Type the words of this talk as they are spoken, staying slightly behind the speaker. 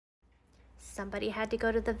somebody had to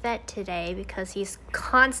go to the vet today because he's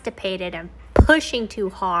constipated and pushing too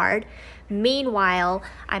hard. Meanwhile,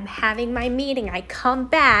 I'm having my meeting. I come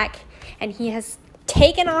back and he has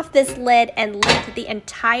taken off this lid and licked the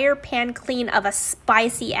entire pan clean of a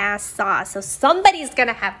spicy ass sauce. So somebody's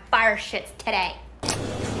gonna have fire shits today.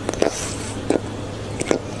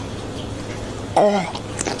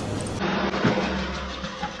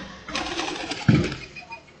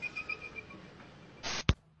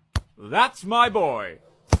 That's my boy.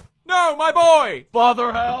 No, my boy!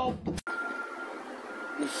 Father, help!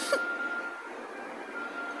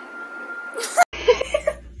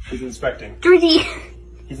 He's inspecting. Georgie!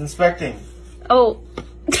 He's inspecting. Oh.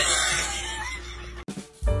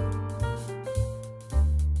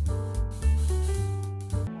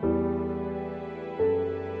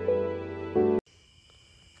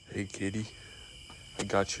 Hey kitty, I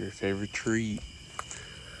got your favorite treat.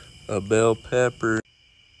 A bell pepper.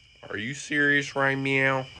 Are you serious, right,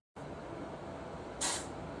 Meow?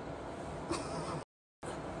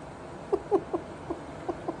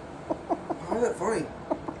 How is that funny?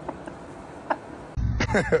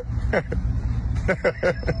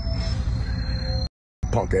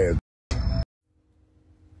 Punk ass.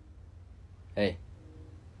 Hey.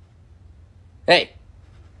 Hey.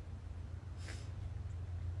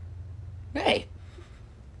 Hey.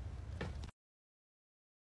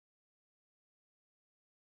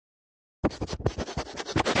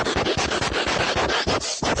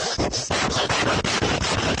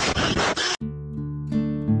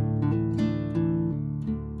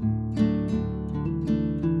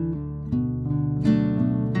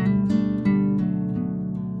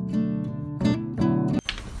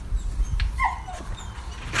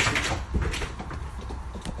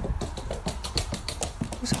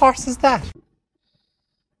 Whose horse is that?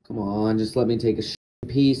 Come on, just let me take a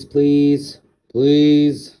piece, please.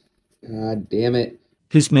 Please. God damn it.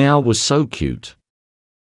 His meow was so cute.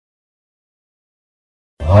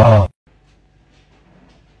 Oh.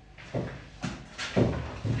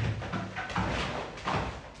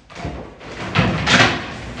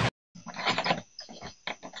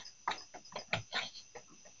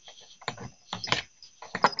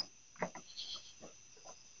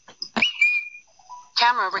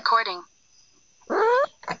 Camera recording.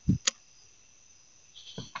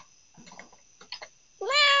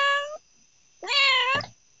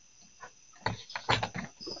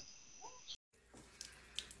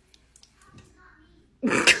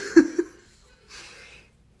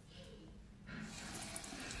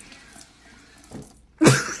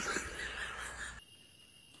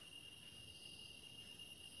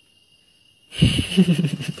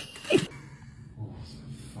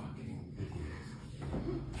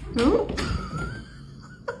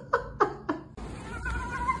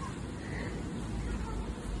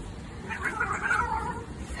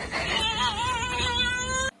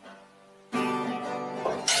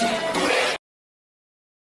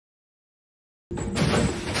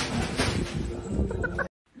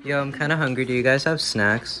 Yo, I'm kinda hungry. Do you guys have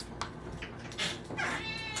snacks?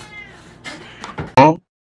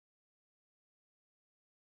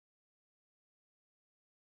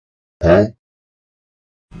 Huh?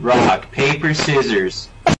 Rock, paper, scissors.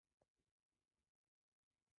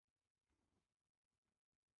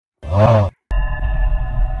 Oh.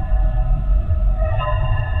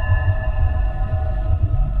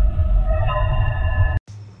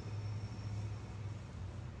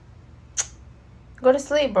 Go to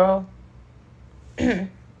sleep, bro.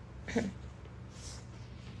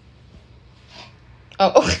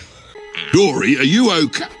 Oh. Dory, are you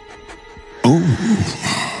okay? Oh,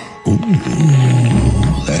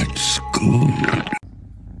 that's good.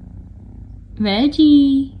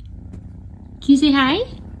 Reggie, can you say hi?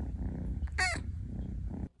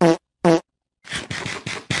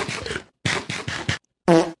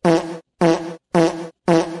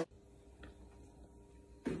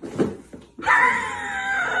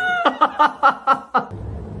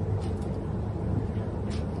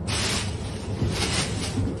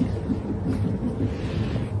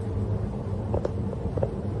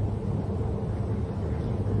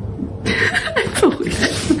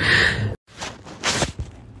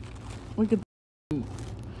 Look at the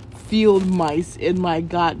field mice in my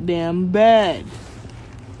goddamn bed.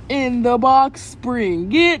 In the box spring.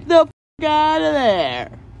 Get the f*** out of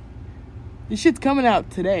there. This shit's coming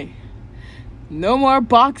out today. No more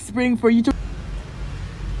box spring for you to...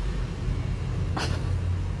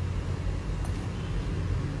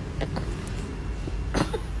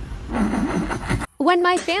 When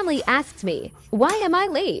my family asks me, why am I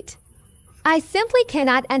late? I simply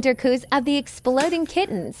cannot enter 'cause of the exploding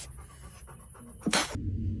kittens.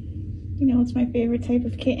 You know what's my favorite type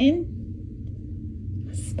of kitten?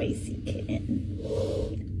 A spicy kitten.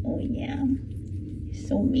 Oh yeah. You're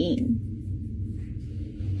so mean.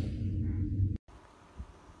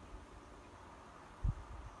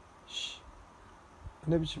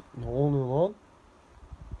 Ne biçim? Ne oluyor lan?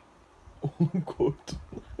 Oğlum korktum.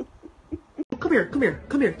 Come here, come here,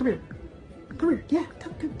 come here, come here. Come here, yeah,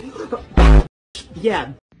 come.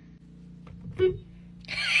 Yeah.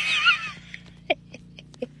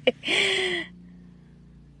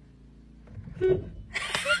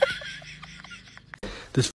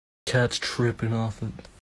 This cat's tripping off of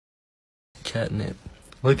catnip.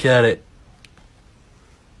 Look at it.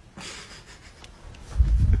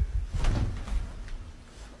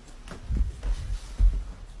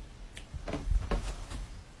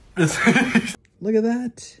 Look at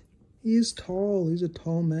that. He is tall. He's a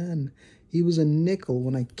tall man. He was a nickel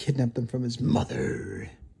when I kidnapped him from his mother.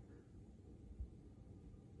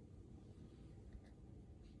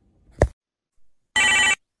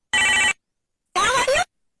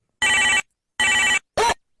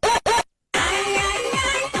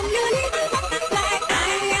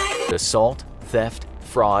 Assault, theft,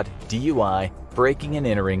 fraud, DUI, breaking and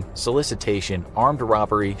entering, solicitation, armed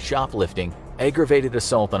robbery, shoplifting, aggravated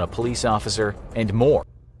assault on a police officer, and more.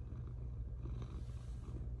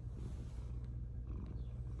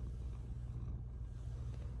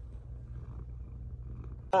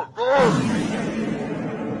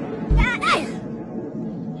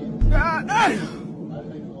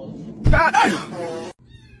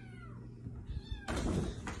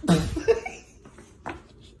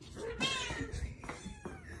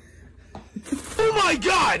 Oh my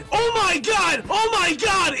god! Oh my god! Oh my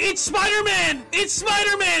god! It's Spider-Man! It's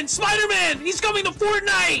Spider-Man! Spider-Man! He's coming to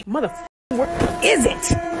Fortnite! Motherfucker, where is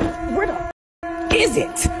it? Where the is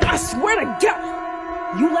it? I swear to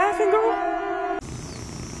God. You laughing, girl?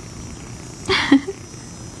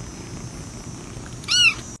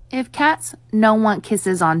 If cats no want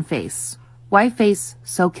kisses on face, why face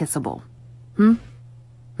so kissable? Hmm?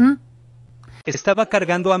 Hmm? Estaba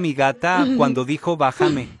cargando a mi gata cuando dijo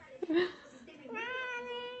bájame.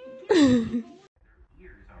 Ears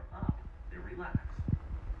are up, they're relaxed.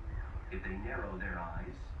 If they narrow their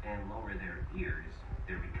eyes and lower their ears,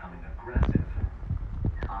 they're becoming aggressive.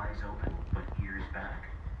 Eyes open, but ears back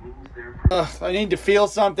means they're... I need to feel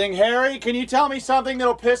something. Harry, can you tell me something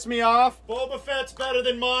that'll piss me off? Boba Fett's better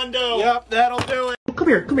than Mondo. Yep, that'll do it. Come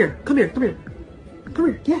here, come here, come here, come here. Come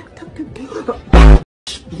here, yeah, come.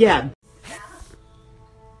 Yeah.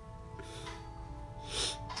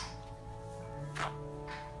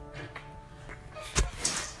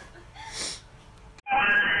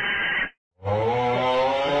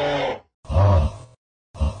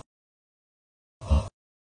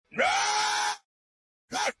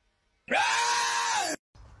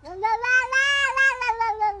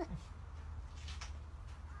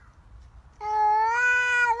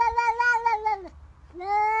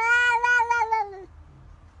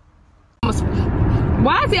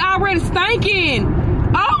 Why is it already stinking?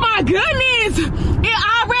 Oh my goodness! It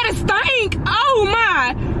already stink! Oh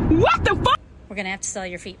my! What the fuck? We're gonna have to sell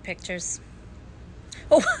your feet pictures.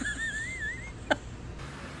 Oh.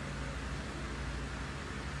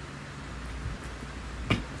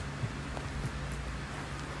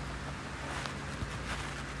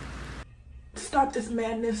 Stop this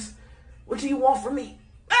madness. What do you want from me?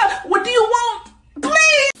 Ah, what do you want?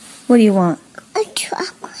 Please! What do you want? A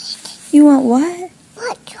chocolate. You want what?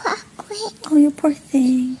 A chocolate. Oh, you poor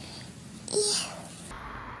thing. Yeah.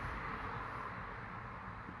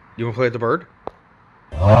 You wanna play with the bird?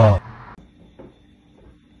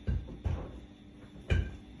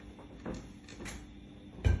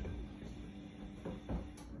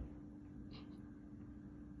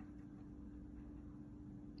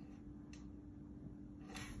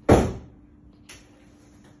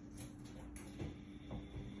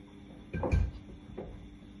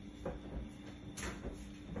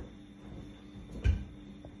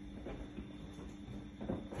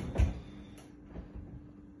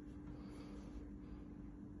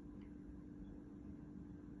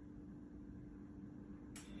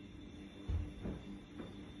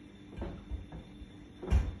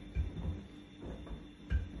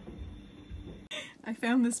 I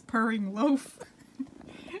found this purring loaf.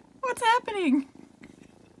 What's happening?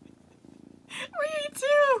 Me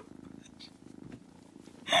too!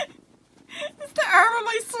 It's the arm of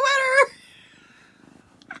my sweater!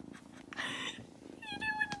 What are you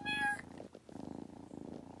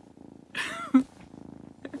doing here?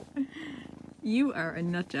 You are a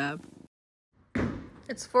nut job.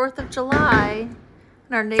 It's 4th of July,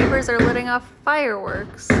 and our neighbors are letting off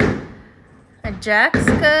fireworks. And Jack's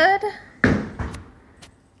good.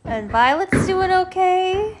 And Violet's doing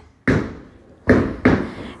okay.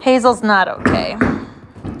 Hazel's not okay.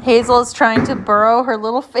 Hazel is trying to burrow her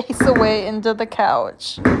little face away into the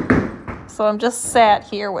couch. So I'm just sat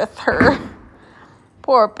here with her.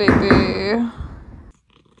 Poor baby.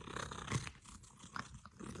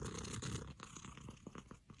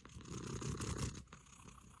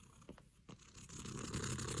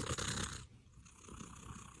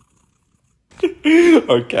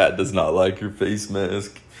 Our cat does not like your face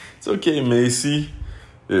mask. It's okay, Macy.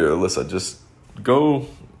 Here, Alyssa, just go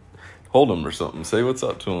hold him or something. Say what's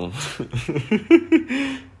up to him.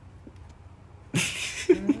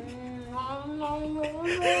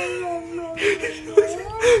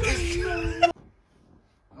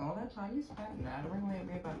 All that time you spent nattering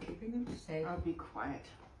lately about keeping him safe. I'll be quiet.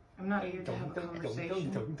 I'm not here to have a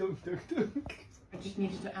conversation. I just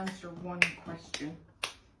needed to answer one question.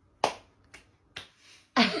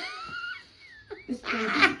 This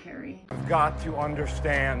baby, Carrie. You've got to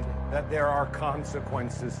understand that there are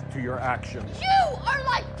consequences to your actions. You are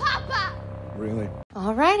like Papa! Really?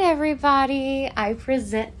 All right, everybody. I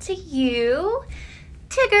present to you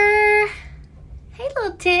Tigger. Hey,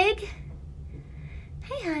 little Tig.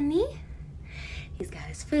 Hey, honey. He's got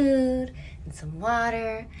his food and some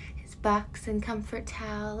water, his box and comfort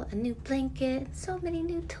towel, a new blanket, and so many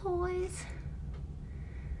new toys.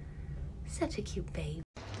 Such a cute babe.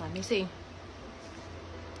 Let me see.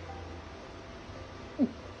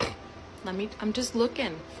 I'm just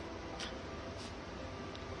looking.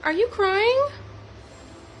 Are you crying?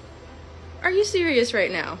 Are you serious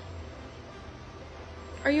right now?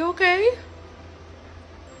 Are you okay?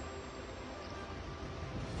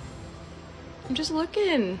 I'm just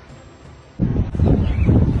looking.